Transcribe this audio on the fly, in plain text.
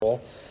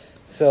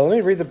So let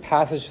me read the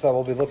passage that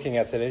we'll be looking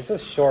at today. It's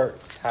just a short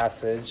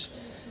passage.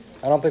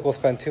 I don't think we'll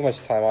spend too much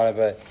time on it,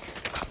 but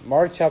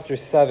Mark chapter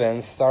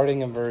 7,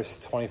 starting in verse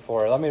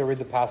 24. Let me read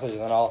the passage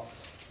and then I'll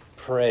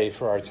pray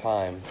for our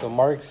time. So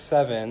Mark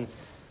 7,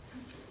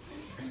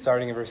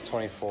 starting in verse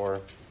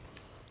 24.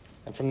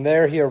 And from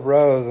there he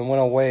arose and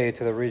went away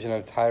to the region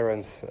of Tyre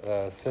and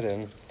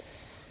Sidon.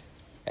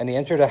 And he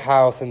entered a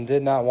house and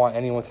did not want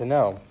anyone to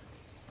know.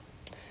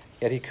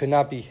 Yet he could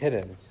not be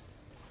hidden.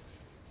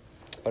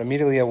 But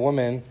immediately a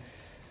woman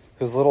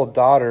whose little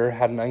daughter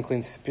had an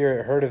unclean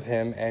spirit heard of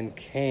him and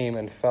came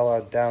and fell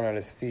down at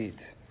his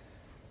feet.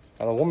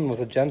 Now the woman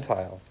was a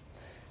Gentile,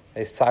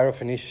 a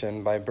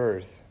Syrophoenician by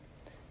birth,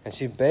 and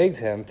she begged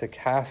him to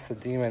cast the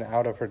demon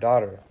out of her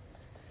daughter.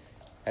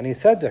 And he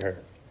said to her,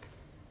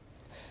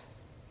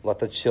 "Let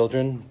the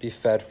children be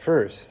fed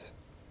first,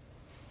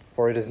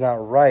 for it is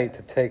not right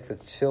to take the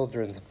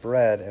children's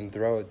bread and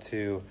throw it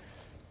to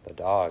the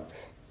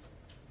dogs."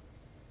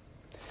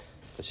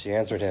 But she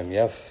answered him,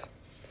 "Yes,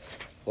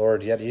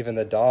 Lord, yet even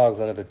the dogs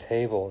under the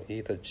table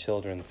eat the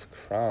children's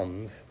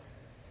crumbs."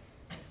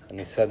 And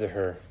he said to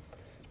her,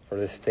 "For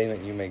this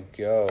statement you may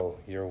go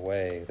your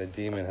way. The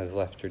demon has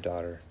left your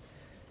daughter."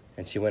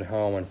 And she went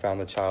home and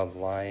found the child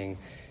lying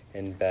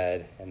in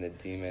bed and the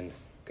demon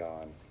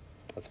gone.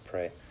 Let's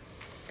pray.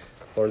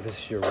 Lord, this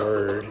is your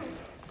word.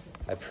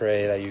 I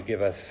pray that you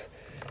give us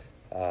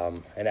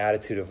an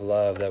attitude of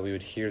love, that we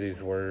would hear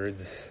these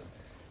words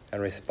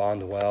and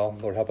respond well.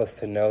 Lord, help us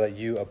to know that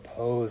you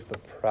oppose the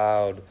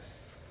proud.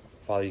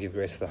 Father, you give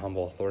grace to the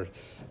humble. Lord,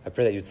 I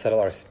pray that you'd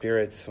settle our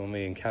spirits when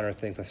we encounter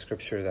things in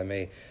Scripture that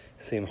may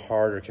seem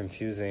hard or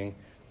confusing.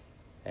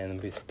 And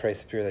we pray,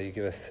 Spirit, that you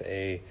give us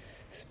a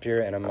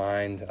spirit and a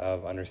mind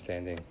of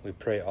understanding. We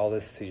pray all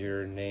this to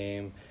your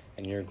name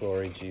and your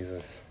glory,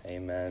 Jesus.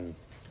 Amen.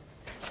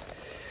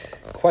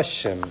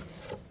 Question: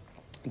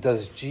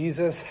 does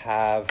Jesus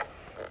have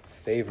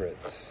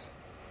favorites?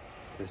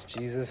 Does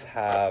Jesus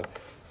have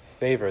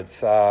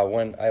favorites?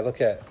 When I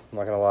look at, I'm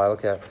not going to lie, I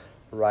look at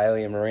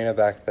Riley and Marina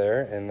back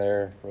there in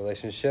their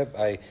relationship,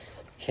 I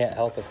can't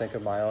help but think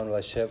of my own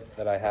relationship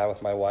that I had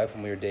with my wife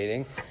when we were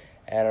dating.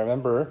 And I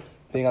remember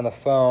being on the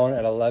phone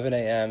at 11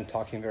 a.m.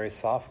 talking very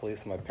softly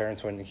so my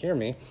parents wouldn't hear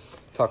me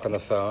talk on the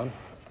phone.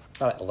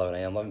 Not at 11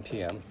 a.m., 11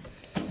 p.m.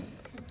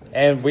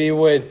 And we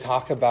would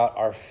talk about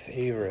our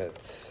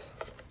favorites.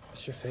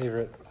 What's your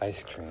favorite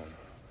ice cream?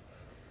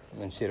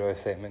 And she'd always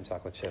say mint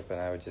chocolate chip,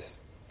 and I would just,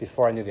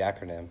 before I knew the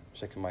acronym,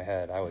 shaking my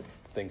head, I would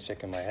think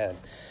shaking my head.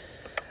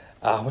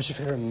 What's your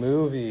favorite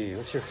movie?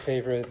 What's your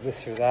favorite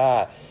this or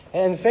that?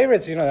 And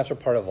favorites, that's a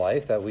part of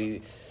life that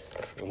we,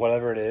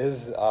 whatever it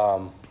is,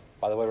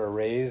 by the way we're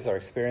raised, our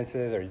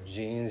experiences, our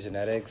genes,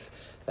 genetics,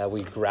 that we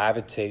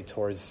gravitate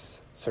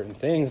towards certain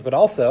things, but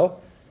also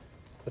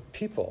with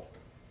people,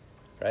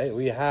 right?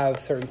 We have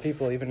certain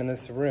people, even in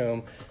this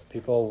room,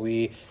 people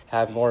we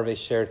have more of a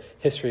shared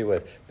history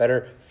with,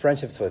 better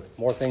friendships with,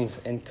 more things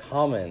in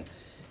common.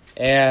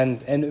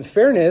 And in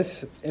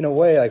fairness, in a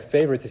way, like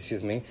favorites,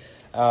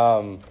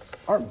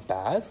 aren't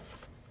bad.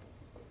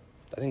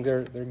 I think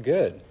they're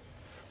good.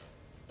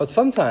 But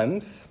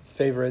sometimes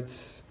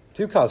favorites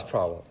do cause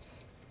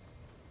problems.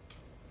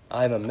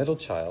 I'm a middle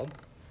child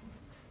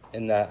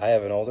in that I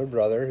have an older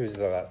brother who's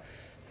about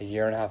a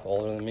year and a half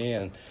older than me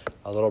and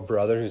a little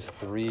brother who's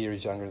 3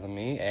 years younger than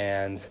me.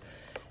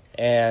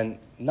 And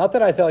not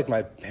that I felt like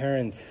my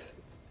parents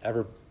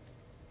ever,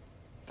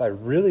 if I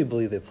really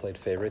believe they played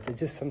favorites, it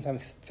just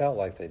sometimes felt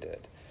like they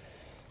did.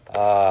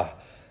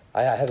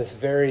 I have this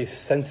very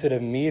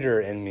sensitive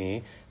meter in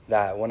me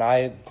that when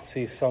I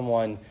see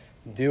someone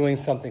doing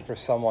something for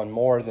someone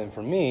more than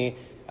for me,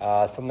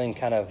 something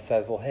kind of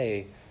says, well,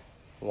 hey,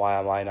 why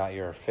am I not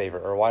your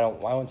favorite? Or why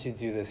don't you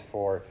do this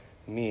for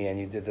me and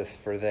you did this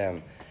for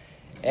them?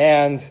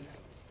 And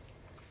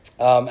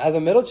as a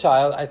middle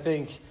child, I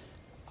think,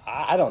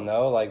 I don't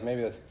know, like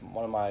maybe that's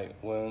one of my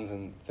wounds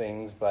and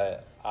things,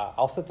 but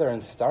I'll sit there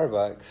in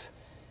Starbucks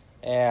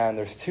and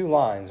there's two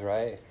lines,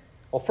 right?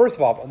 Well, first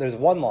of all, there's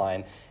one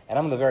line and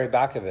I'm in the very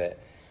back of it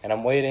and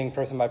I'm waiting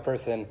person by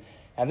person.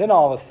 And then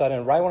all of a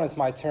sudden, right when it's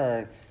my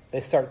turn, they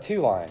start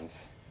two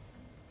lines.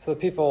 So the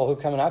people who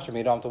come in after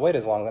me don't have to wait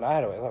as long as I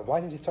had to wait. Like,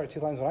 why didn't you start two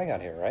lines when I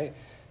got here, right?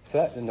 So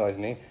that annoys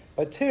me.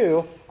 But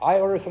two, I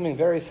order something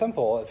very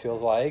simple, it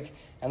feels like,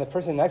 and the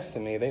person next to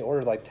me, they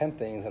ordered like 10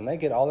 things, and they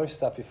get all their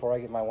stuff before I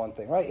get my one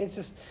thing, right?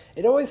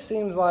 It always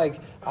seems like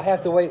I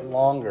have to wait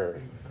longer.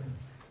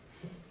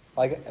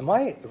 Like, am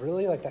I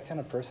really like that kind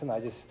of person? I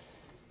just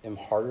am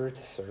harder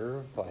to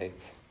serve? Like,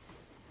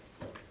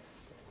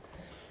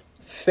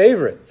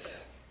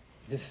 favorites.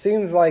 It just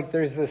seems like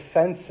there's this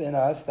sense in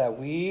us that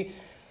we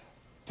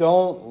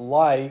don't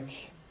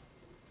like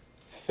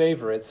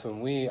favorites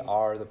when we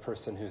are the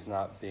person who's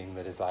not being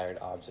the desired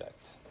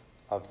object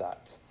of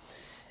that.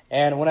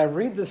 And when I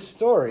read this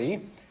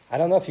story, I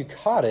don't know if you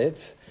caught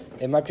it.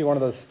 It might be one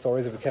of those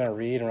stories that we kind of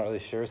read and we're not really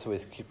sure, so we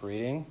just keep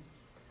reading.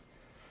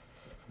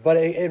 But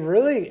it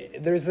really,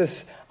 there's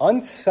this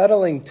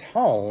unsettling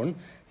tone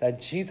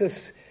that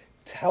Jesus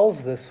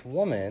tells this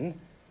woman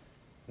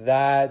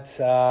that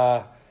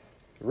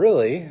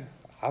really,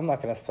 I'm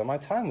not going to spend my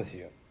time with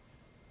you.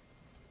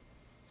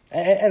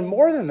 And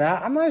more than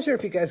that, I'm not sure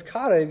if you guys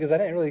caught it because I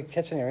didn't really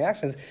catch any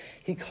reactions.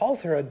 He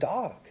calls her a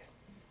dog.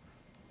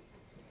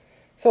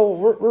 So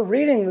we're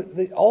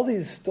reading all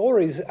these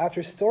stories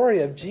after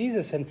story of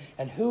Jesus and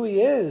who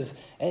he is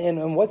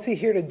and what's he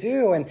here to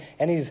do.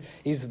 And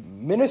he's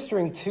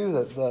ministering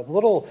to the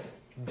little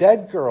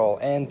dead girl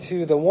and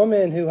to the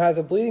woman who has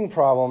a bleeding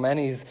problem. And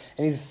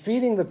he's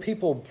feeding the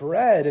people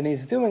bread. And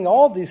he's doing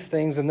all these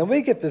things. And then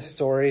we get this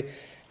story.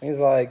 And he's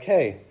like,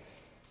 hey,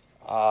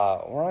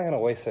 we're not going to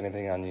waste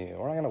anything on you.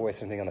 We're not going to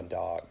waste anything on the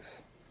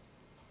dogs.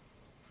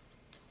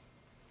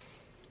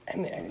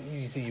 And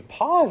you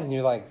pause and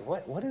you're like,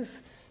 what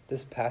is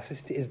this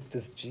passage? Is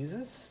this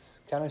Jesus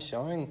kind of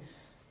showing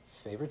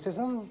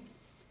favoritism?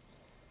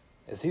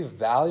 Is he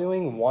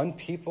valuing one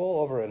people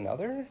over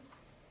another?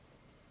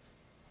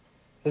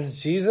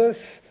 Does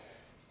Jesus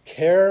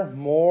care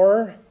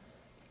more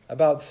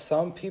about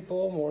some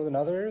people more than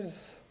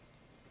others?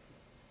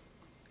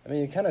 I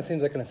mean, it kind of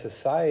seems like in a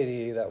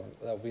society that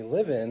we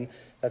live in,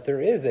 that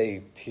there is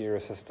a tier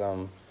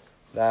system,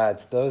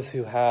 that those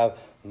who have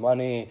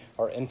money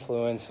or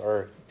influence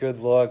or good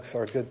looks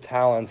or good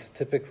talents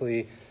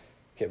typically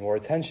get more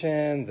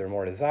attention, they're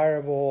more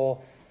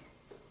desirable.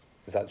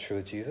 Is that true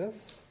with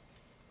Jesus?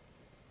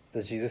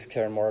 Does Jesus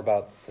care more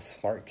about the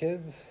smart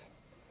kids?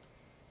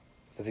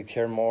 Does he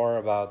care more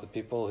about the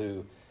people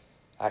who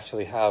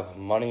actually have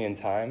money and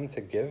time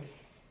to give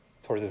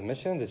towards his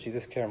mission? Does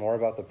Jesus care more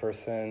about the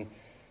person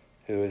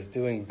who is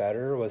doing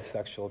better with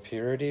sexual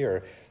purity?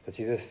 Or does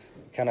Jesus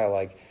kind of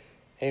like,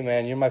 hey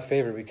man, you're my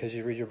favorite because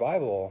you read your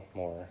Bible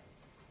more?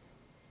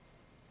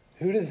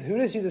 Who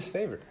does Jesus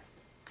favor?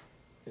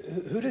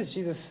 Who does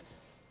Jesus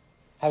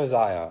have his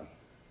eye on?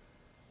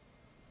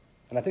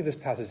 And I think this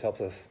passage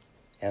helps us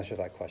answer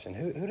that question.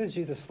 Who does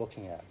Jesus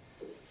looking at?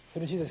 Who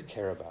does Jesus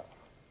care about?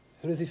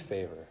 Who does he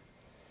favor?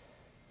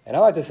 And I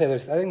like to say I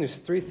think there's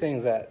three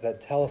things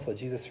that tell us what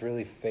Jesus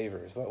really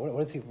favors.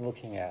 What is he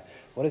looking at?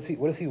 What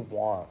does he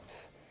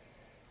want?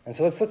 And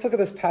so let's look at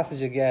this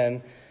passage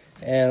again,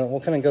 and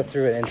we'll kind of go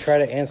through it and try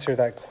to answer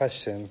that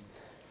question.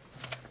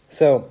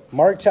 So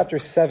Mark chapter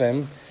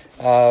 7,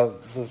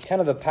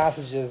 the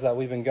passages that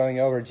we've been going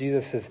over,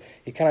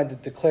 he kind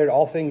of declared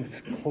all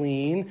things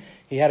clean.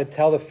 He had to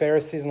tell the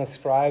Pharisees and the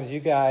scribes, you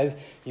guys,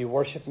 you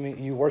worship me,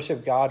 you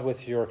worship God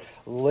with your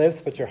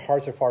lips, but your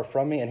hearts are far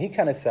from me. And he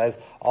kind of says,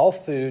 all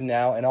food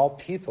now and all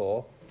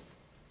people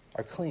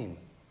are clean.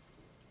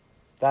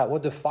 That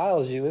what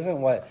defiles you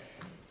isn't what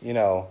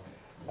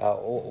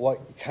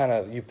kind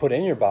of you put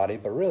in your body,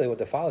 but really what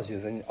defiles you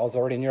is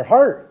already in your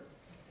heart.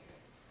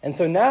 And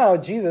so now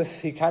Jesus,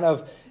 he kind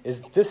of is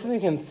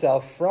distancing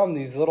himself from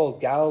these little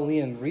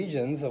Galilean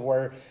regions of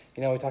where,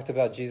 we talked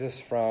about Jesus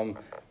from,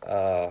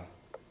 I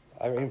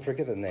even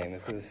forget the name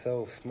because it's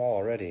so small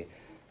already.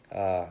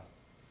 Tenino.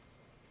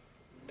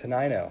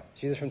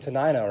 Jesus from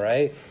Tenino,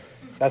 right?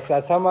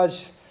 That's how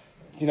much,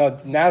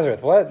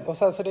 Nazareth. What's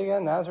that city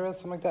again? Nazareth,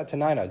 something like that?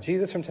 Tenino.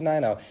 Jesus from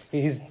Tenino.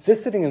 He's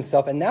distancing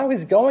himself, and now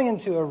he's going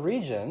into a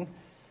region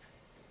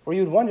where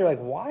you'd wonder, like,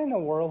 why in the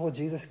world would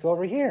Jesus go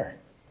over here?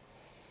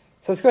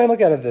 So let's go ahead and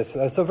look at this.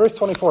 So verse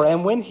 24,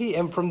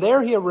 and from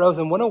there he arose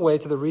and went away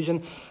to the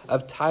region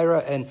of Tyre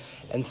and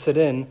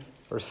Sidon,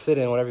 or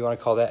Sidon, whatever you want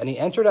to call that. And he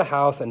entered a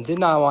house and did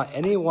not want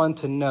anyone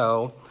to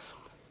know,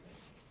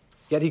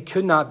 yet he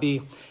could not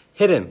be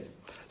hidden.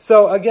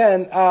 So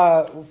again,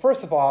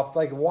 first of all,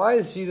 why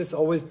is Jesus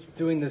always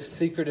doing this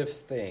secretive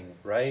thing,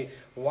 right?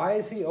 Why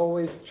is he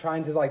always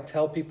trying to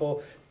tell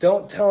people,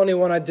 don't tell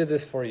anyone I did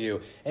this for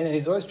you? And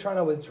he's always trying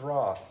to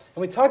withdraw.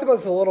 And we talked about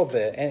this a little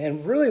bit,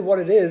 and really what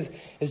it is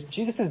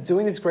Jesus is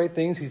doing these great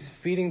things. He's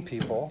feeding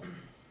people.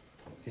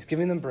 He's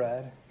giving them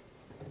bread.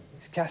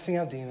 He's casting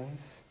out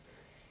demons.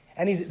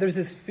 And there's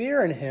this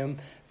fear in him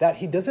that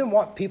he doesn't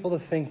want people to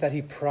think that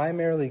he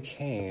primarily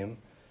came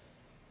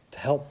to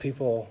help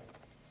people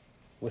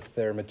with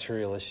their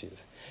material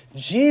issues.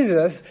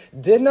 Jesus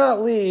did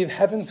not leave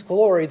heaven's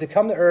glory to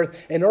come to earth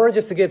in order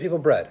just to give people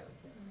bread.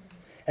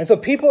 And so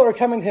people are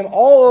coming to him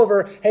all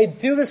over, hey,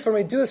 do this for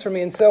me, do this for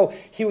me. And so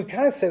he would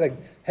kind of say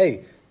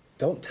hey,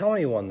 don't tell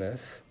anyone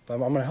this, but I'm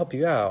going to help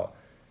you out.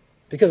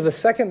 Because the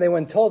second they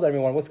went and told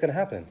everyone, what's going to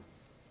happen?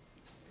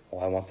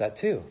 Well, I want that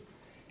too.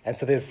 And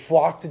so they'd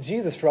flock to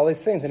Jesus for all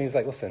these things. And he's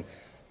like, listen,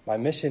 my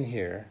mission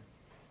here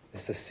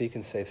is to seek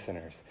and save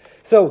sinners.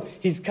 So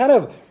he's kind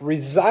of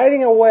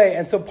residing away.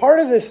 And so part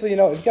of this, we've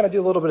got to do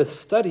a little bit of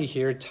study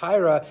here.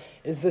 Tyre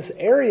is this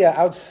area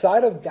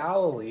outside of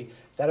Galilee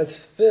that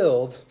is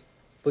filled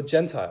with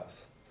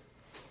Gentiles.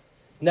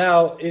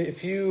 Now,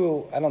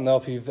 I don't know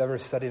if you've ever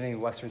studied any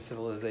Western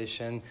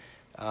civilization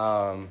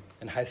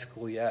in high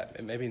school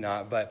yet, maybe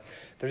not, but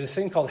there's this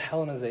thing called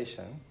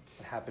Hellenization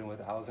that happened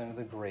with Alexander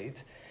the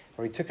Great,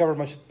 where he took over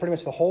pretty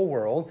much the whole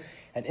world,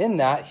 and in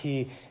that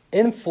he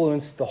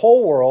influenced the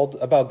whole world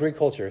about Greek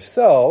culture.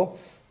 So,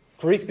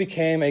 Greek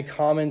became a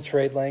common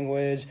trade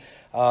language,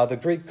 the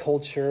Greek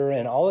culture,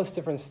 and all this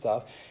different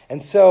stuff. And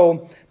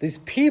so, these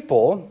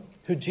people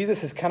who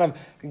Jesus is kind of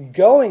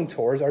going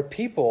towards are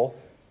people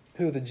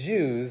who the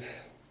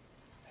Jews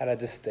had a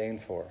disdain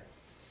for.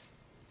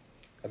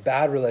 A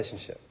bad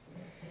relationship.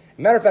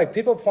 Matter of fact,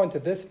 people point to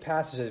this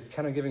passage as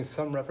kind of giving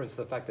some reference to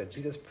the fact that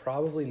Jesus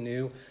probably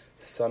knew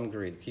some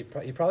Greek. He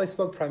probably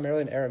spoke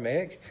primarily in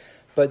Aramaic,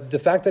 but the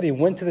fact that he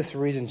went to this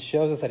region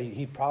shows us that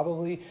he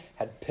probably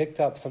had picked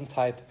up some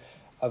type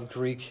of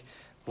Greek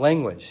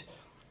language.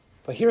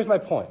 But here's my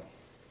point.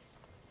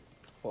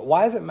 Well,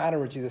 why does it matter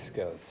where Jesus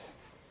goes?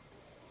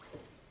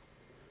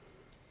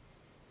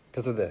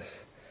 Because of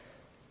this.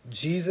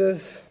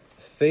 Jesus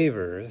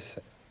favors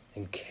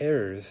and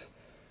cares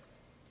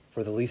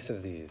for the least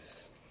of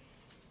these.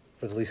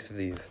 For the least of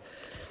these.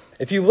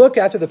 If you look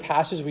after the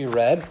passage we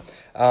read,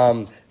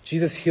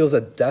 Jesus heals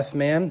a deaf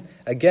man.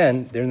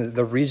 Again, they're in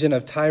the region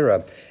of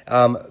Tyre.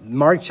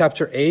 Mark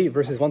chapter 8,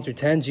 verses 1 through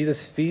 10,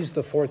 Jesus feeds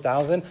the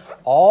 4,000.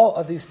 All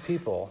of these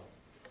people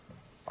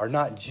are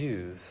not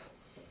Jews,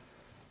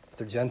 but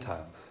they're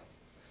Gentiles.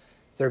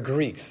 They're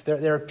Greeks.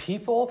 They're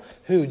people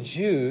who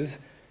Jews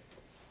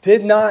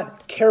did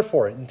not care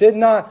for, did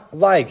not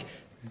like,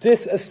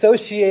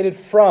 disassociated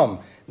from.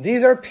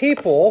 These are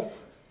people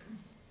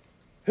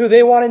who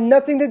they wanted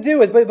nothing to do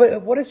with.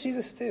 But what does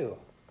Jesus do?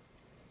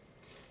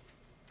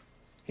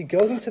 He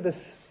goes into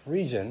this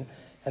region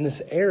and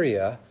this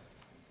area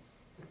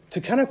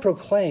to kind of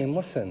proclaim,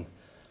 listen,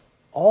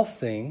 all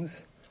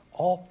things,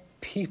 all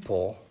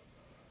people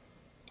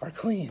are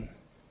clean.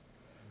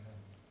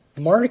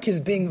 Mark is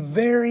being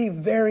very,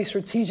 very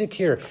strategic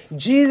here.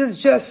 Jesus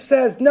just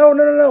says,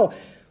 no.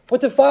 What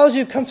defiles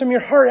you comes from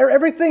your heart.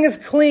 Everything is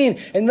clean.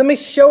 And let me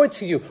show it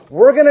to you.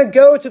 We're going to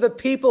go to the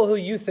people who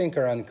you think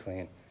are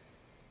unclean.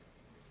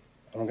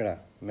 And we're going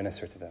to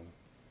minister to them.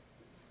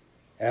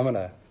 And I'm going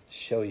to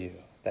show you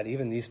that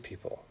even these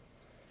people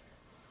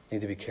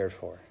need to be cared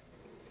for.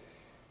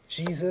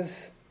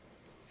 Jesus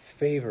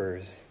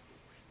favors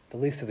the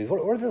least of these.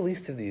 What are the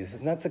least of these?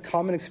 And that's a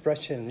common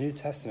expression in the New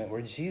Testament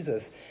where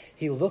Jesus,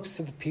 he looks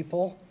to the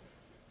people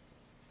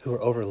who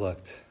are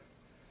overlooked.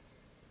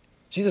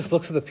 Jesus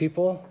looks at the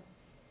people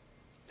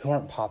who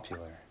aren't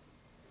popular,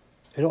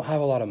 who don't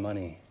have a lot of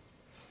money,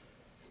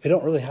 who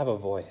don't really have a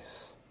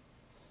voice,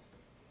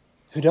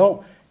 who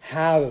don't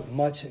have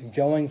much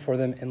going for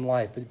them in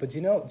life. But do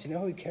you know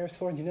who he cares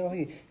for? Do you know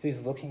who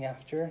he's looking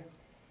after?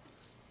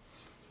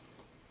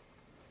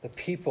 The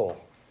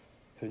people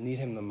who need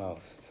him the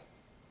most.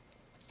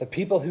 The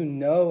people who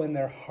know in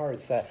their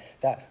hearts that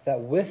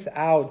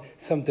without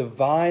some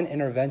divine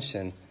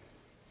intervention,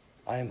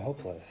 I am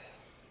hopeless.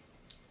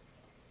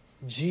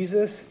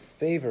 Jesus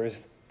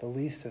favors the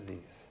least of these.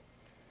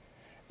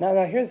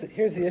 Now here's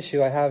the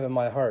issue I have in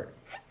my heart.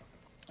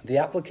 The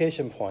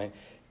application point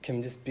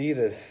can just be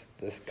this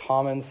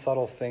common,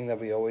 subtle thing that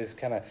we always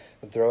kind of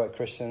throw at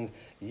Christians.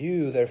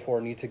 You,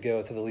 therefore, need to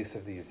go to the least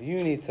of these.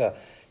 You need to,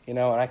 and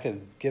I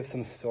could give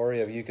some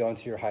story of you going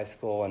to your high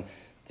school, and do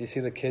you see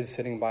the kid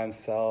sitting by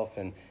himself,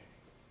 and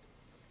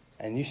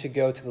you should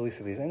go to the least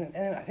of these.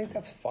 And I think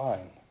that's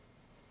fine.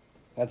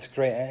 That's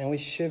great, and we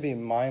should be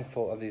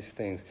mindful of these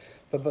things.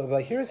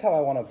 But here's how I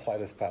want to apply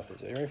this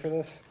passage. Are you ready for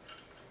this?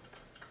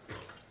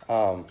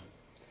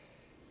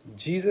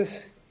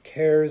 Jesus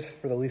cares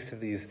for the least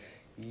of these.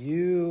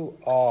 You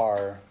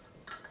are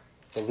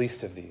the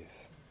least of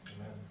these.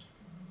 Amen.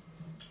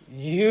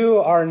 You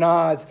are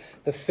not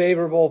the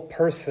favorable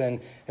person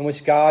in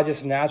which God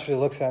just naturally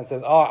looks at and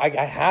says, I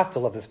have to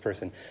love this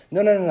person.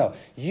 No.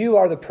 You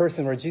are the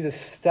person where Jesus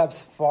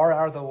steps far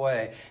out of the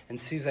way and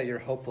sees that you're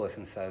hopeless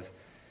and says,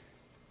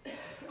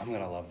 I'm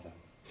going to love them.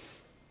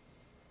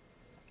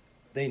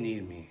 They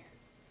need me.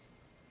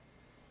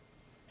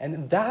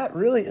 And that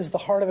really is the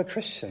heart of a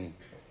Christian.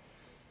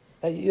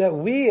 That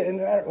we,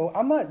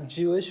 I'm not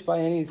Jewish by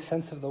any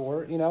sense of the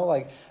word,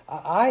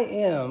 I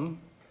am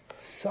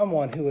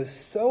someone who is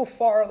so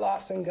far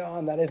lost and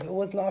gone that if it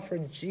was not for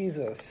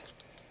Jesus,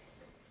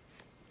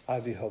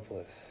 I'd be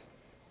hopeless.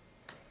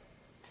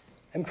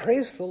 And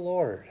praise the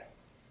Lord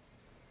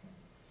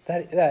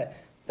that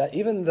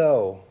even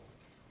though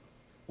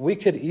we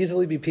could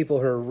easily be people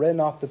who are written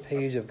off the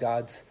page of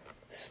God's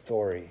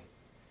story,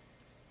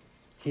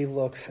 he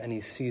looks and he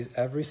sees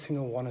every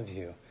single one of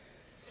you.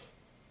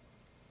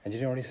 And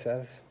you know what he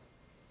says?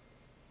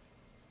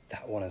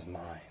 That one is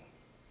mine.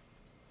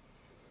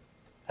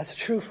 That's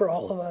true for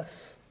all of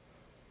us.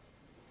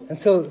 And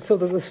so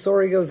the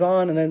story goes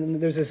on, and then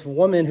there's this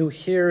woman who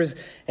hears,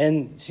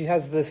 and she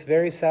has this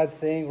very sad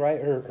thing, right?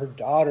 Her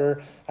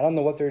daughter, I don't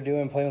know what they're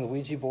doing, playing with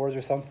Ouija boards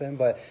or something,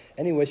 but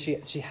anyway,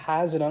 she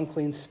has an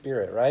unclean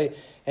spirit, right?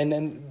 And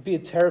then it'd be a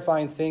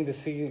terrifying thing to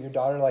see your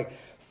daughter like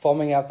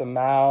foaming out the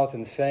mouth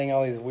and saying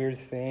all these weird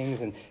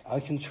things and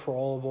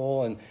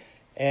uncontrollable,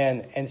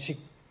 and she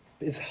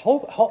is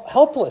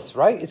helpless,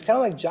 right? It's kind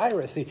of like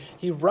Jairus.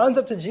 He runs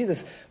up to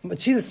Jesus.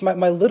 Jesus,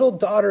 my little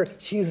daughter,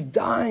 she's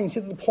dying.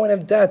 She's at the point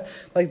of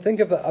death. Like, think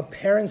of a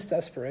parent's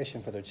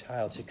desperation for their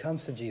child. She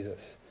comes to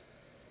Jesus.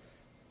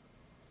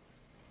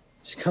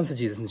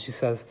 And she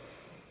says,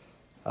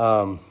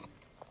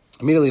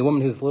 immediately a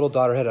woman whose little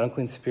daughter had an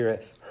unclean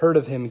spirit heard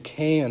of him,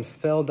 came and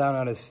fell down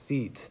at his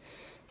feet.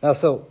 Now,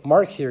 so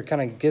Mark here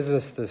kind of gives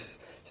us this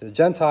She's a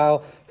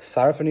Gentile,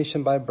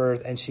 Syrophoenician by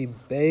birth, and she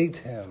begged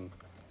him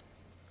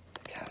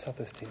to cast out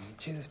this demon.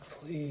 Jesus,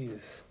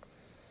 please.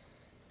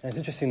 And it's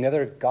interesting, the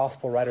other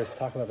gospel writers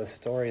talk about the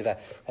story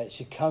that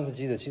she comes to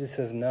Jesus. Jesus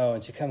says no,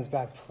 and she comes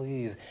back,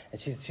 please. And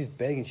she's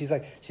begging.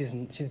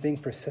 She's being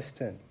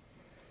persistent.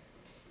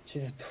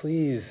 Jesus,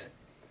 please,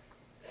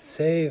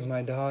 save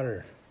my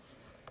daughter.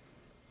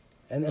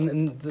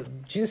 And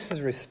Jesus'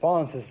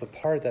 response is the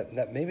part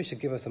that maybe should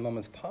give us a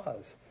moment's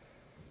pause.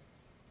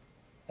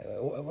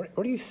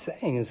 What are you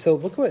saying? And so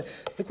look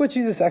what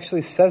Jesus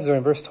actually says there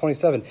in verse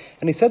 27.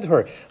 And he said to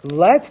her,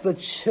 let the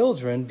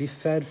children be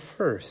fed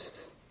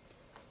first.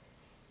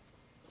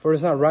 For it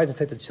is not right to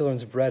take the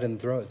children's bread and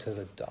throw it to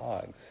the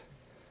dogs.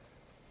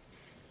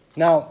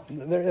 Now,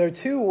 there are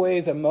two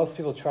ways that most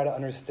people try to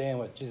understand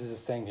what Jesus is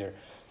saying here.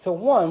 So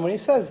one, when he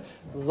says,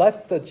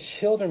 let the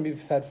children be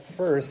fed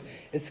first,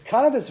 it's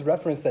kind of this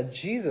reference that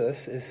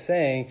Jesus is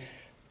saying,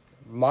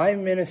 my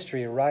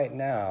ministry right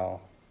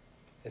now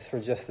is for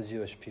just the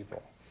Jewish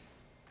people.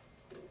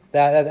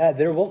 That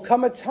there will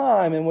come a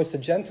time in which the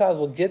Gentiles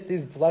will get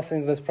these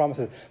blessings and these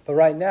promises. But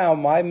right now,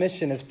 my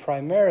mission is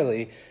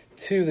primarily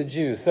to the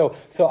Jews. So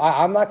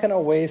I'm not going to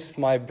waste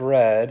my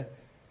bread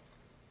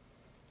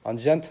on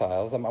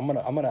Gentiles. I'm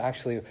going to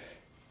actually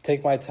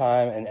take my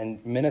time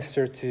and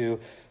minister to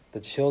the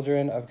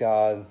children of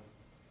God,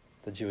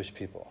 the Jewish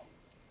people.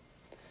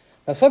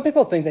 Now, some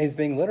people think that he's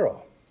being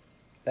literal.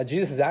 That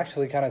Jesus is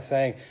actually kind of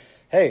saying,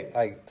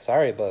 hey,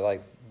 sorry,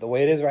 but the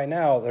way it is right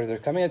now, there's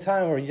coming a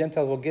time where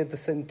Gentiles will get the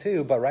sin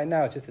too, but right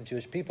now it's just the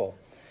Jewish people.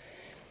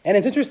 And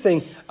it's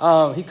interesting,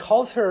 he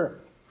calls her,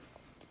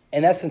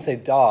 in essence, a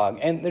dog.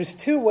 And there's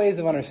two ways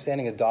of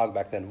understanding a dog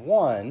back then.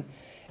 One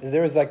is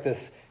there was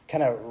this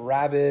kind of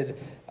rabid,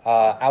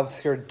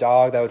 outskirt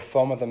dog that would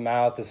foam at the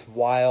mouth, this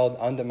wild,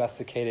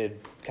 undomesticated,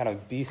 kind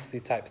of beastly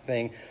type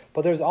thing.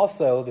 But there's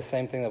also the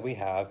same thing that we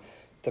have,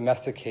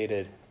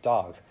 domesticated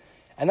dogs.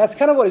 And that's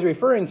kind of what he's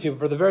referring to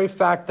for the very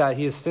fact that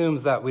he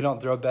assumes that we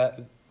don't throw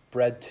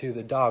bread to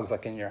the dogs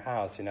like in your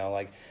house. If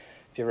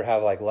you ever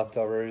have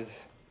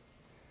leftovers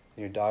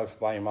and your dog's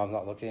by, your mom's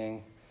not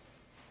looking.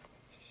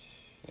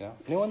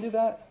 Anyone do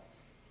that?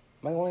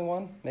 Am I the only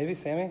one? Maybe,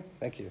 Sammy?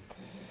 Thank you.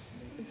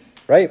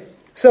 Right?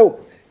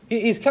 So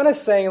he's kind of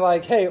saying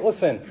hey,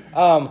 listen,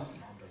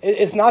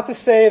 it's not to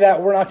say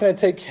that we're not going to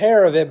take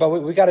care of it, but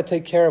we got to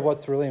take care of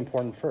what's really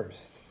important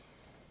first.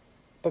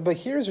 But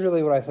here's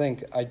really what I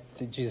think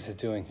Jesus is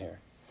doing here,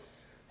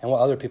 and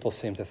what other people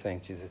seem to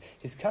think Jesus.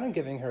 He's kind of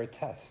giving her a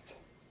test.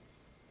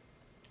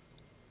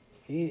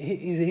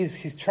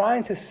 He's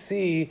trying to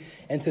see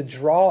and to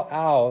draw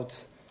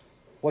out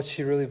what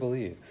she really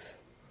believes.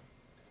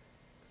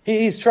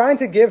 He's trying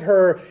to give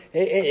her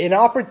an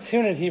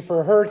opportunity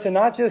for her to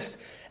not just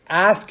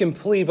ask and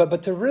plead,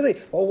 but to really,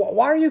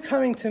 why are you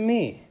coming to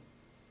me?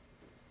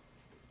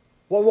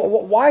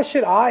 Why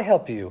should I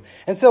help you?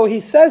 And so he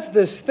says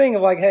this thing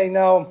of hey,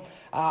 no,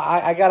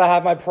 I got to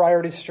have my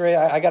priorities straight.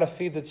 I got to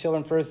feed the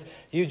children first.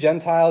 You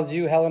Gentiles,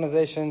 you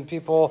Hellenization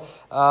people,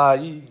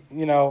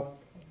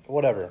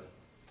 whatever.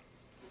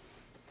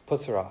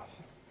 Puts her off.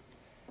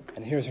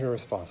 And here's her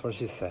response. What does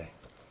she say?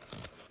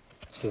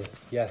 She says,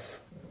 yes,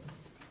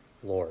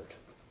 Lord.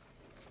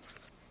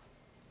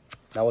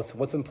 Now,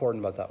 what's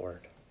important about that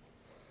word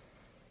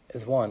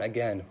is one,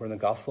 again, we're in the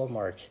Gospel of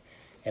Mark,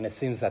 and it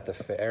seems that the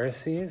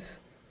Pharisees,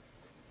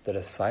 the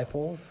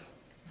disciples,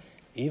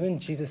 even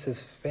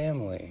Jesus'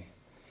 family,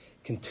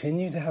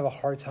 continue to have a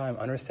hard time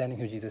understanding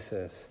who Jesus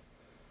is.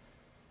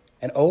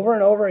 And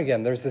over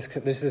again, there's this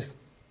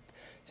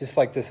just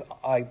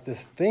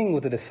this thing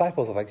with the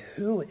disciples of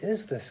who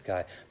is this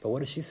guy? But what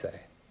does she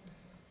say?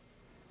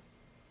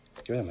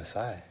 You're the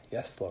Messiah.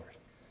 Yes, Lord.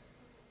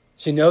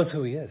 She knows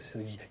who he is.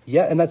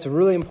 Yeah, and that's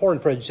really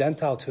important for a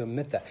Gentile to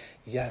admit that.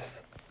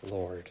 Yes,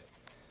 Lord.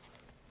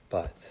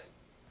 But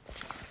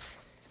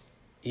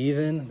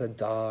even the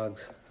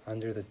dogs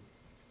under the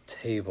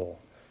table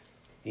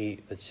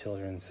eat the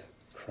children's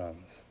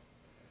crumbs.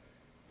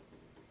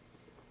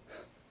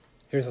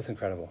 Here's what's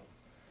incredible.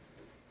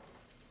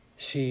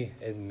 She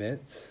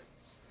admits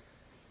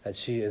that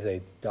she is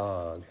a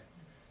dog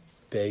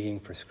begging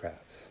for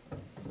scraps.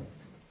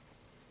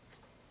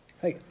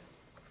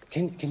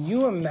 Can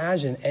you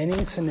imagine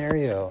any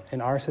scenario in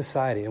our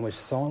society in which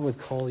someone would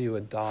call you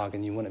a dog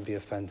and you wouldn't be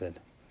offended?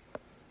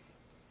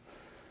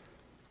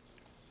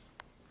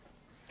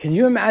 Can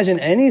you imagine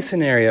any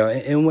scenario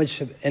in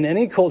which, in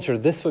any culture,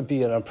 this would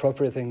be an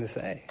appropriate thing to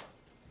say?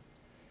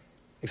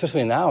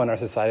 Especially now in our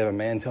society of a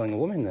man telling a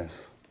woman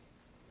this.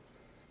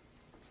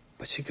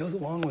 But she goes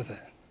along with it.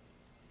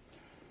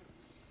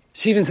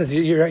 She even says,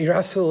 "You're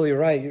absolutely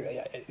right.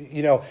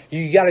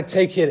 You got to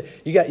take it.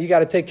 You got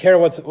to take care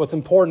of what's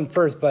important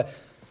first." But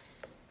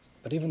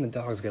even the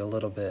dogs get a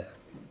little bit.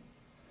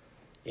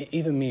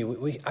 Even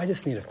me, I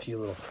just need a few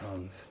little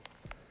crumbs.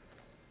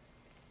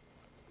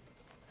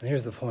 And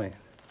here's the point.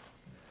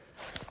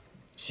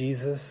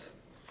 Jesus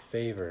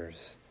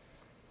favors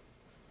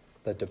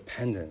the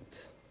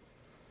dependent,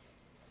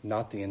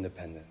 not the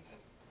independent.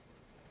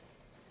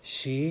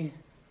 She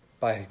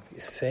by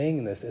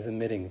saying this is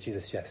admitting,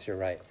 Jesus, yes, you're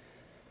right.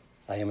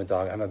 I am a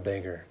dog. I'm a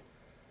beggar.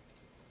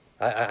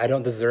 I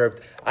don't deserve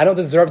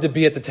to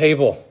be at the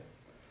table.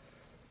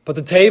 But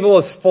the table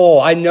is full.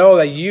 I know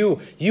that you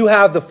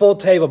have the full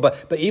table,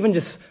 but even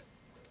just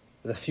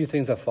the few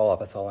things that fall off,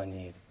 that's all I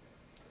need.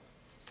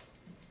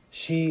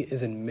 She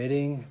is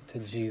admitting to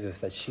Jesus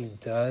that she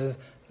does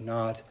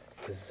not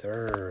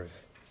deserve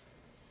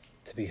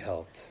to be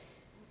helped.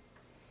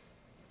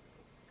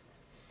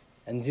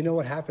 And do you know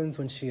what happens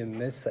when she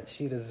admits that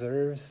she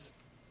deserves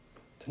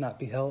to not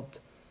be helped?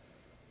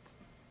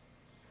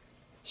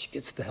 She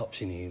gets the help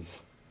she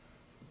needs.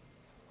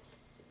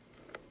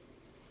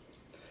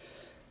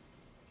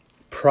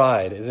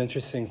 Pride is an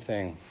interesting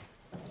thing.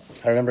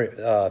 I remember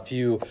a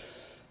few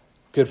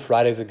Good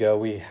Fridays ago,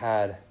 we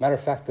had, matter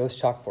of fact,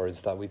 those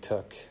chalkboards that we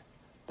took,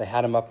 they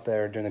had them up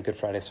there during the Good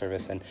Friday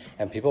service,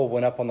 and people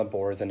went up on the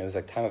boards, and it was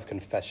a time of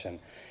confession,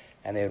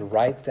 and they would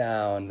write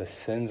down the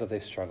sins that they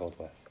struggled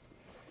with.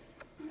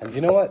 And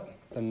you know what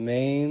the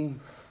main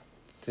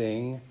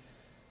sin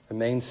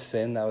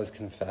that was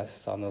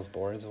confessed on those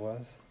boards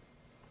was?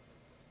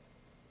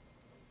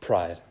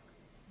 Pride.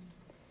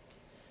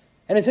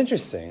 And it's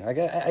interesting. Like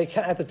I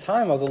at the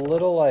time, I was a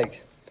little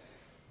like,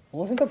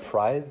 well, isn't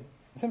pride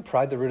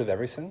the root of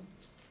every sin?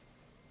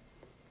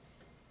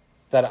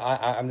 That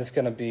I'm just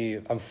going to be,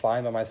 I'm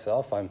fine by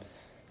myself. I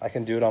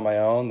can do it on my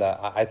own. That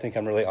I think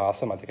I'm really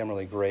awesome. I think I'm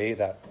really great.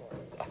 That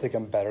I think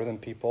I'm better than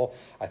people.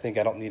 I think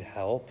I don't need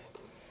help.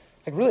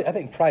 Like really, I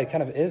think pride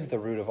kind of is the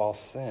root of all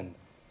sin.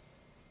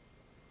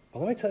 But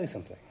let me tell you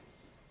something.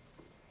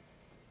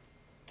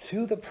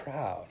 To the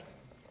proud,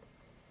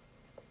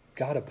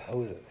 God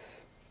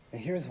opposes. And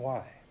here's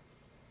why.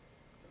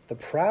 The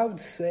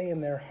proud say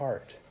in their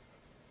heart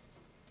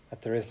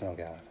that there is no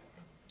God,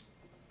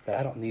 that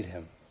I don't need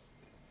him,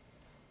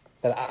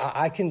 that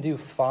I can do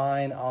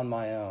fine on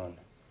my own,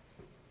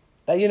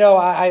 that,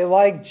 I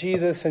like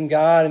Jesus and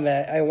God, and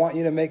I want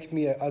you to make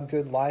me a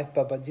good life,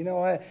 but you know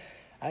what,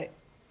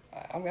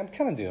 I'm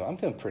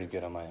doing pretty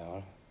good on my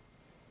own.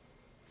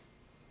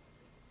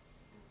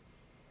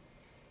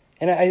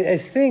 And I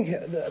think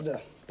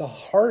the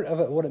heart of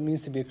it, what it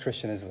means to be a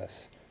Christian is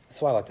this.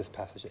 That's why I like this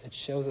passage. It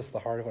shows us the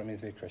heart of what it means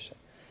to be a Christian.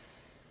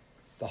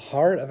 The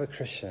heart of a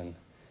Christian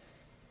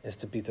is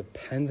to be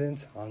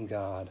dependent on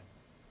God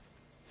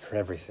for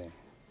everything.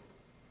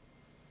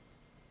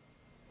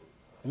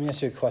 Let me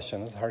ask you a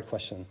question. This is a hard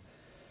question.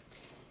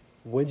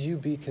 Would you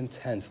be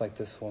content, like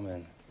this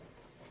woman,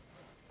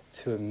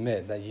 to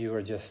admit that you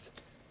are just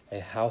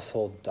a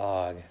household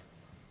dog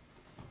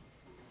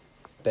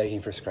begging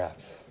for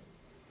scraps?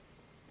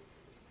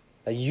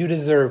 That you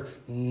deserve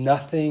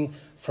nothing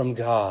from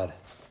God?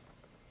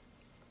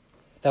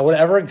 That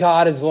whatever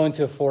God is willing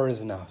to afford is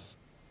enough?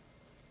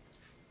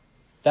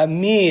 That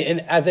me,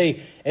 as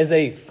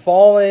a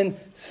fallen,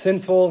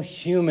 sinful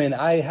human,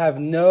 I have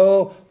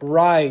no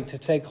right to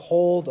take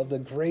hold of the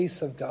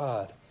grace of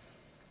God.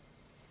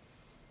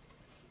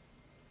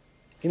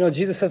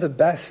 Jesus says it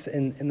best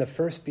in the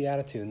first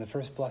beatitude, in the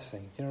first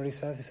blessing. You know what he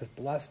says? He says,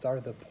 blessed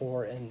are the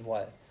poor in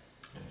what?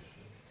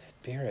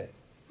 Spirit.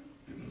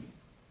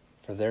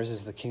 For theirs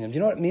is the kingdom. Do you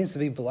know what it means to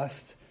be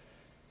blessed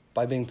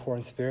by being poor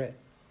in spirit?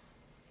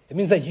 It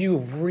means that you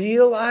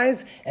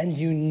realize and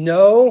you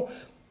know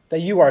that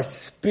you are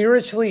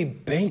spiritually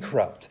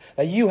bankrupt,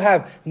 that you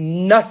have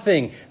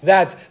nothing,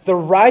 that the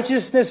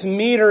righteousness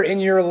meter in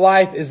your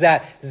life is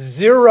at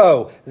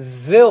zero,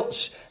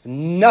 zilch,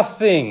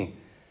 nothing.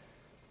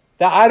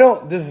 That I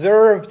don't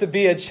deserve to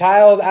be a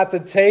child at the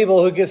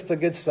table who gets the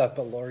good stuff,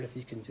 but Lord, if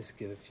you can just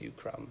give a few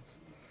crumbs,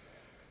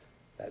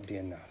 that'd be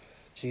enough.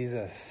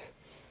 Jesus,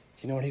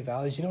 do you know what he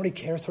values? Do you know what he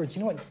cares for? Do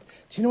you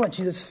know what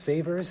Jesus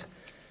favors?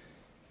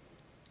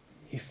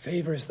 He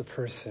favors the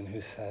person who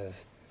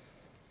says,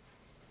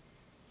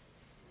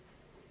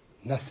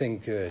 nothing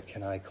good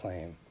can I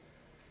claim,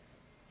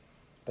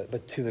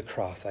 but to the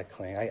cross I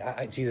cling.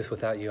 Jesus,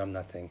 without you, I'm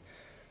nothing.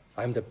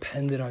 I'm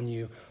dependent on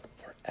you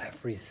for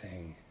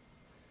everything.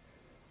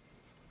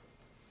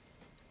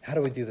 How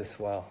do we do this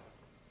well?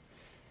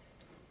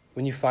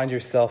 When you find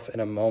yourself in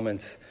a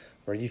moment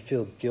where you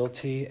feel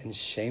guilty and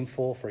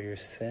shameful for your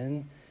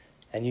sin,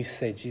 and you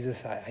say,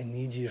 Jesus, I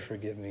need you to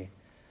forgive me.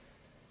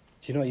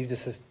 Do you know what you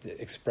just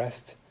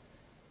expressed?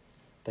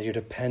 That you're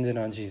dependent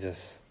on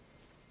Jesus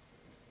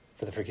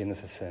for the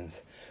forgiveness of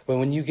sins.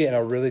 When you get in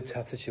a really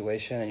tough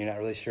situation and you're not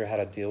really sure how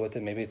to deal with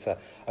it, maybe it's a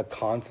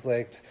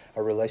conflict,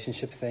 a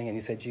relationship thing, and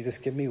you say, Jesus,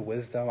 give me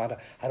wisdom. I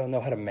don't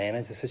know how to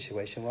manage the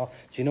situation well.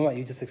 Do you know what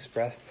you just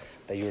expressed?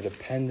 That you're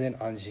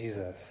dependent on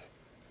Jesus.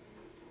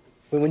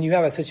 When you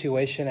have a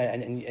situation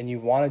and you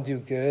want to do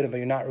good, but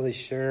you're not really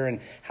sure,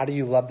 and how do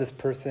you love this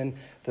person,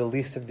 the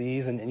least of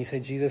these, and you say,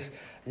 Jesus,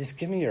 just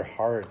give me your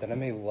heart that I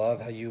may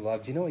love how you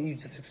love. Do you know what you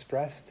just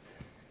expressed?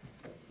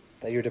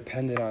 That you're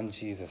dependent on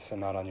Jesus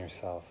and not on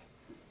yourself.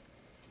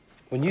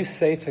 When you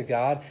say to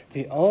God,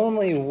 the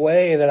only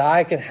way that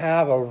I can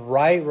have a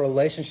right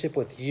relationship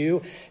with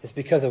you is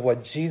because of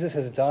what Jesus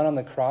has done on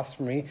the cross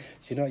for me, do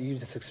you know what you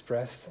just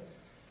expressed?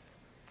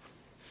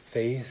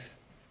 Faith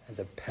and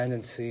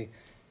dependency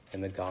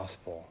in the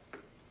gospel.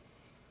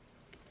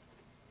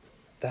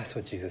 That's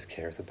what Jesus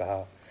cares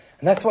about.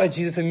 And that's why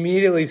Jesus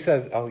immediately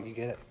says, oh, you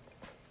get it.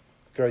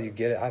 Girl, you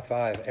get it. High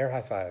five. Air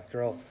high five.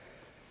 Girl,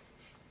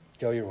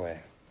 go your way.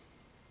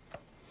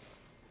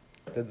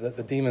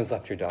 The demons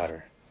left your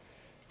daughter.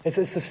 It's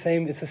the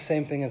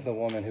same thing as the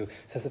woman who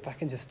says, if I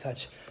can just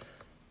touch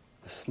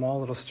a small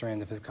little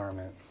strand of his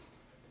garment,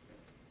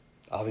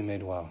 I'll be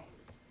made well.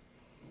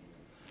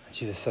 And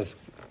Jesus says,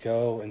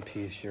 go in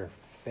peace. Your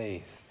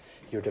faith,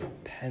 your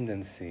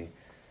dependency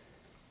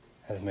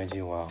has made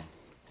you well.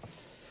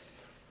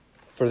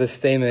 For this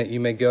statement, you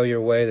may go your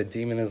way, the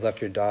demon has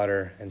left your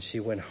daughter, and she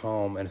went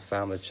home and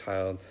found the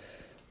child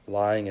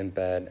lying in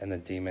bed and the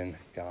demon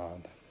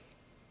gone.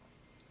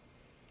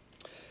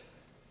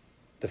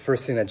 The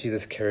first thing that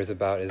Jesus cares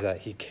about is that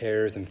he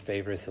cares and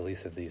favors the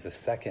least of these. The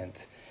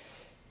second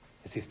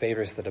is he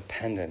favors the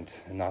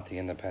dependent and not the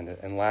independent.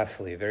 And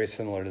lastly, very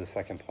similar to the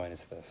second point,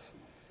 is this.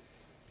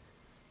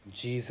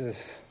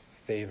 Jesus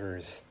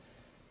favors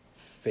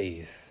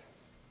faith,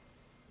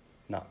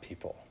 not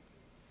people.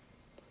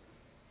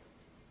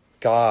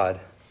 God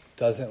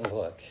doesn't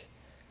look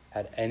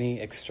at any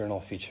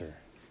external feature.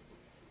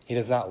 He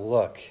does not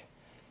look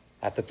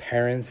at the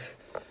parents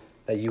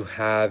that you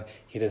have.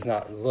 He does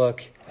not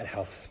look at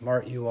how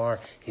smart you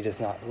are. He does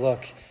not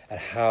look at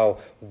how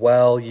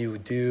well you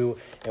do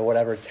in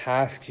whatever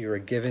task you are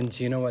given.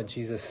 Do you know what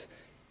Jesus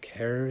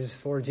cares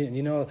for? Do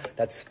you know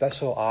that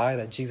special eye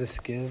that Jesus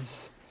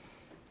gives?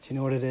 Do you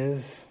know what it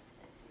is?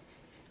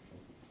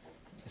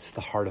 It's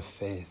the heart of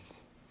faith.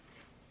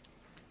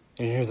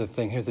 And here's the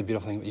thing, here's the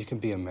beautiful thing. You can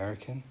be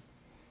American,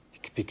 you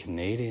could be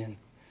Canadian,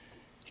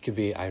 you could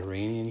be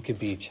Iranian, you could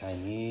be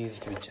Chinese,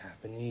 you could be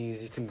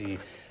Japanese, you can be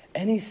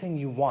anything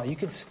you want. You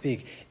could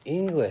speak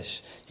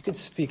English, you could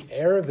speak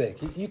Arabic,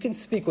 you can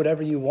speak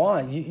whatever you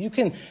want. You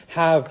can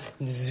have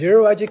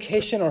zero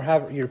education or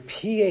have your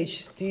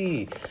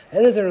PhD. It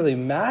doesn't really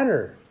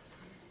matter.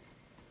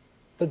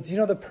 But do you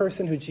know the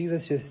person who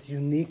Jesus just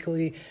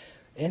uniquely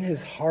in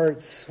his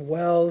heart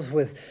swells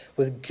with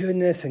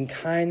goodness and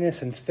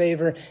kindness and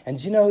favor? And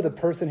do you know the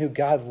person who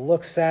God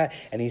looks at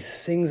and he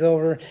sings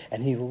over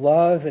and he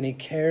loves and he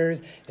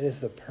cares? It is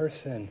the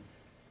person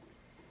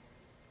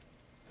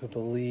who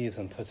believes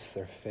and puts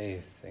their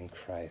faith in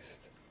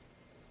Christ.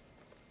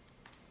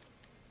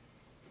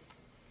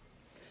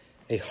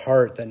 A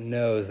heart that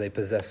knows they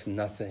possess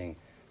nothing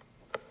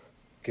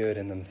good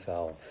in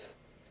themselves.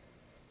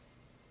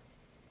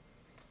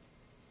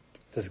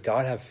 Does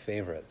God have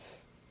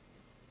favorites?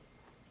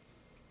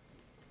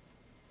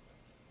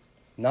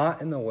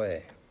 Not in the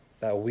way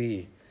that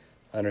we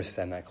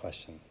understand that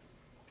question.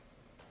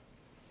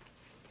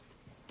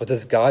 But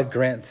does God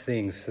grant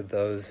things to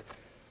those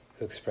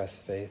who express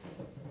faith?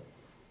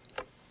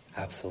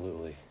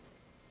 Absolutely.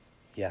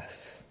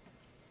 Yes.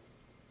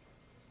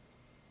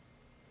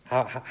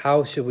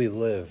 How should we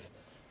live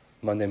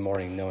Monday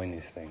morning knowing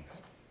these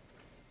things?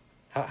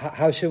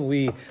 How should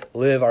we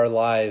live our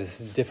lives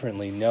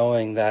differently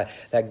knowing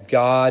that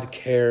God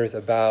cares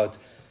about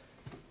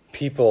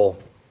people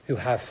who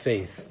have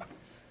faith?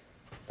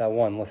 That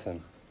one,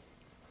 listen.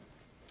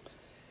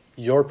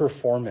 Your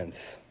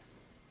performance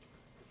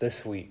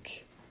this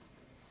week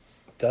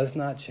does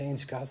not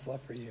change God's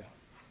love for you.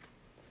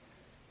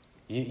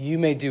 You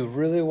may do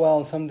really well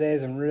on some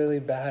days and really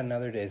bad on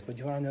other days, but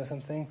you want to know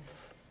something?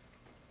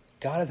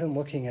 God isn't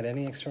looking at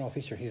any external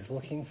feature. He's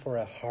looking for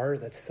a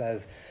heart that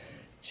says,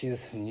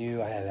 Jesus, in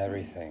you I have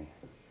everything.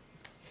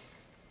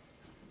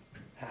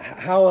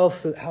 How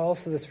else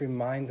does this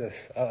remind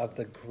us of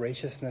the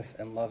graciousness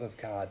and love of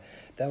God?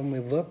 That when we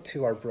look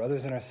to our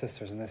brothers and our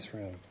sisters in this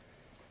room,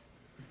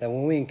 that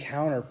when we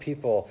encounter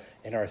people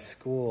in our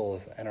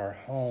schools and our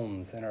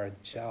homes and our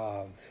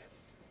jobs,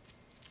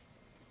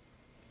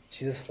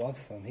 Jesus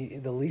loves them.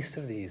 The least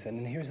of these.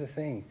 And here's the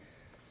thing.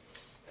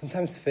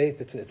 Sometimes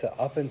faith, it's an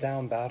up and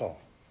down battle.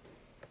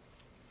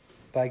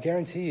 But I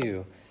guarantee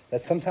you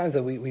that sometimes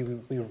that we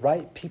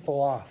write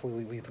people off.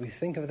 We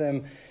think of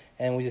them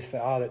and we just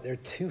think, that they're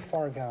too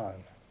far gone.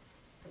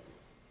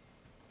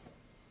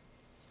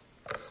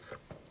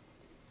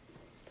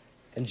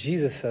 And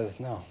Jesus says,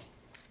 no,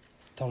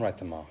 don't write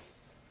them off.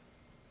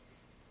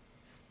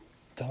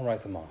 Don't write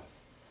them off.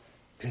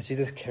 Because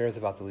Jesus cares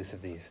about the least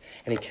of these.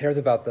 And he cares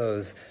about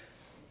those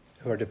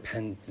who are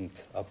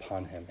dependent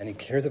upon him. And he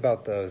cares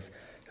about those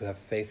who have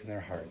faith in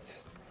their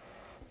hearts.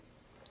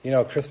 You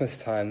know, at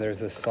Christmas time, there's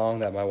this song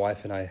that my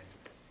wife and I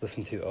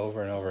listen to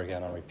over and over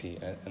again on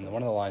repeat. And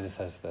one of the lines, it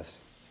says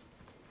this.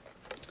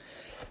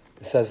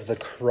 It says, the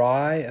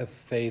cry of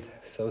faith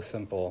so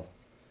simple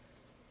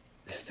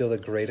is still the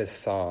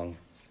greatest song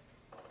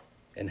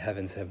in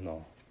heaven's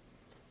hymnal.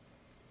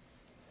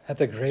 That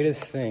the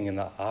greatest thing in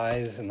the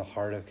eyes and the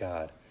heart of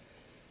God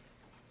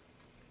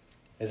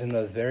is in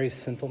those very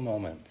simple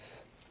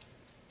moments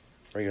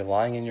where you're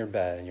lying in your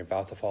bed and you're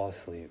about to fall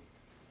asleep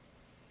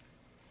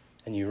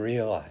and you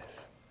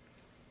realize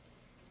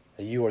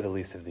that you are the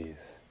least of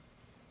these.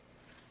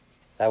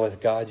 That with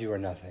God you are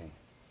nothing.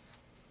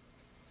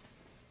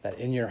 That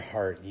in your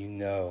heart you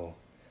know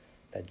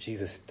that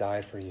Jesus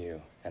died for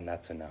you and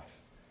that's enough.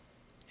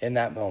 In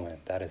that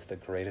moment, that is the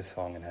greatest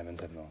song in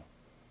heaven's hymnal.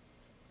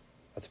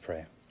 Let's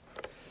pray.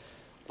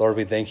 Lord,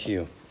 we thank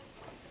you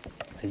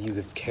that you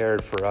have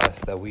cared for us,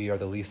 that we are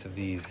the least of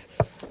these.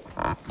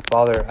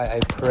 Father, I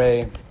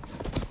pray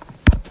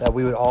that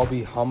we would all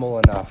be humble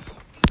enough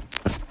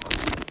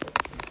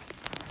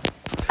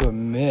to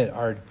admit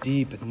our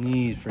deep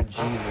need for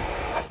Jesus.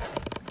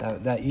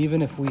 That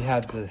even if we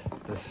had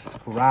the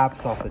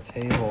scraps off the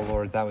table,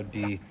 Lord, that would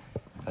be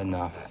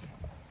enough.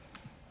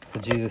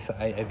 So Jesus,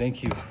 I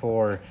thank you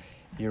for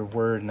your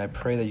word, and I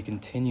pray that you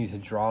continue to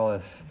draw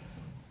us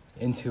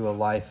into a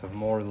life of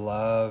more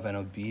love and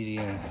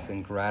obedience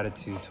and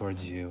gratitude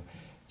towards you.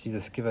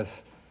 Jesus, give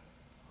us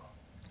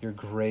your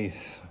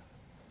grace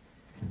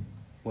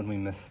when we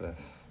miss this.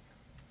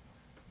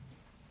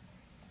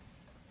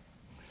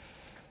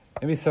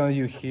 Maybe some of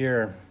you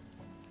here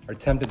are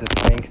tempted to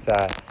think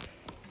that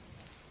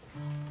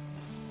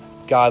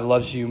God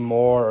loves you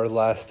more or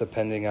less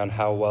depending on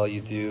how well you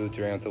do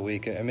during the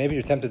week. And maybe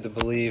you're tempted to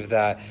believe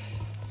that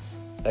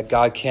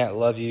God can't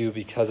love you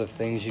because of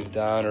things you've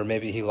done, or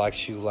maybe he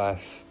likes you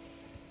less.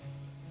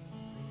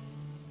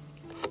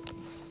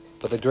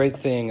 But the great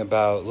thing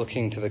about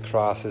looking to the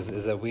cross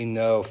is that we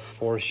know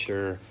for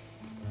sure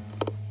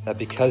that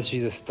because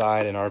Jesus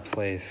died in our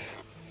place,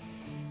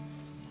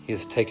 he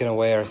has taken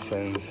away our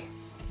sins,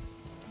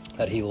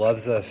 that he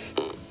loves us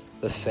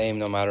the same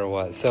no matter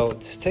what. So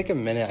just take a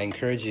minute. I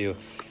encourage you.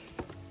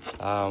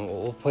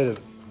 We'll play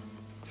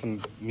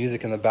some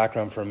music in the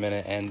background for a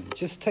minute and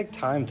just take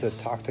time to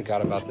talk to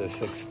God about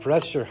this.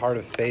 Express your heart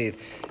of faith.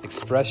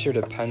 Express your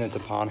dependence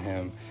upon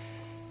him.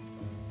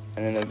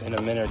 And then in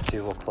a minute or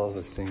two, we'll close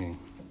with singing.